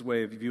Jesus'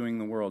 way of viewing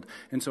the world.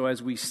 And so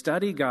as we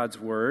study God's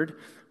word,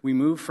 we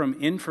move from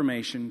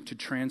information to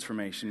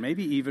transformation,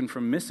 maybe even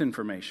from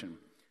misinformation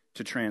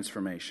to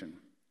transformation.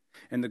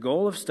 And the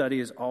goal of study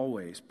is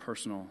always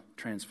personal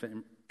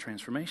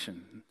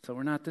transformation. So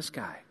we're not this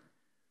guy.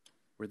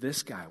 We're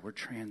this guy. We're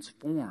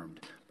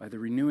transformed by the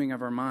renewing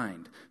of our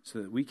mind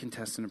so that we can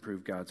test and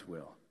approve God's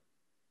will,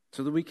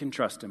 so that we can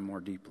trust him more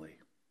deeply,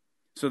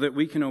 so that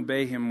we can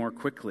obey him more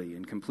quickly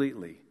and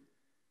completely,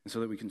 and so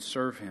that we can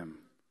serve him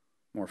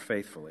more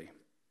faithfully.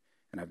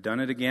 And I've done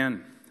it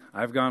again.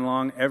 I've gone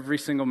along every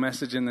single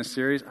message in this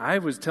series. I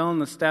was telling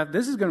the staff,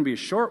 this is going to be a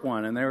short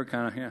one, and they were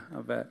kind of, yeah,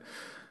 I'll bet.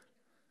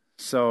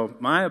 So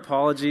my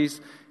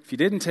apologies. If you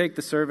didn't take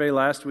the survey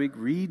last week,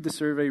 read the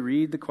survey,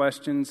 read the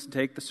questions,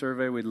 take the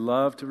survey. We'd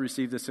love to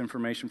receive this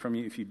information from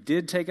you. If you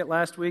did take it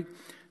last week,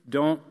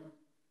 don't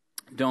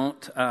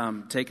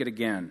take it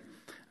again.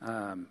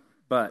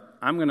 But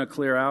I'm going to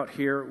clear out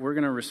here. We're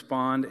going to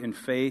respond in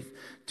faith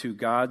to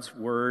God's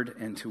word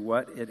and to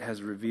what it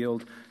has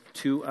revealed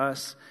to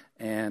us.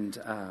 And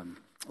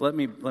let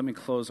me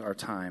close our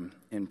time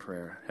in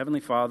prayer. Heavenly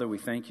Father, we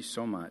thank you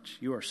so much.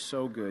 You are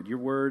so good. Your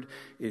word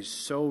is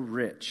so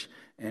rich,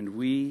 and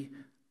we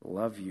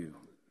love you,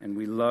 and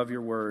we love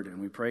your word. And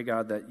we pray,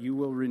 God, that you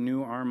will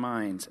renew our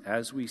minds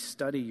as we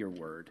study your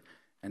word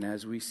and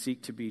as we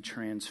seek to be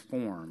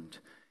transformed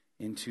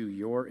into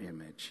your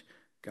image.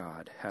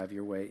 God, have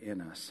your way in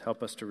us.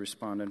 Help us to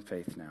respond in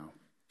faith now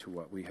to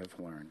what we have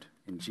learned.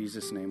 In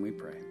Jesus' name we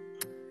pray.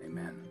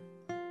 Amen.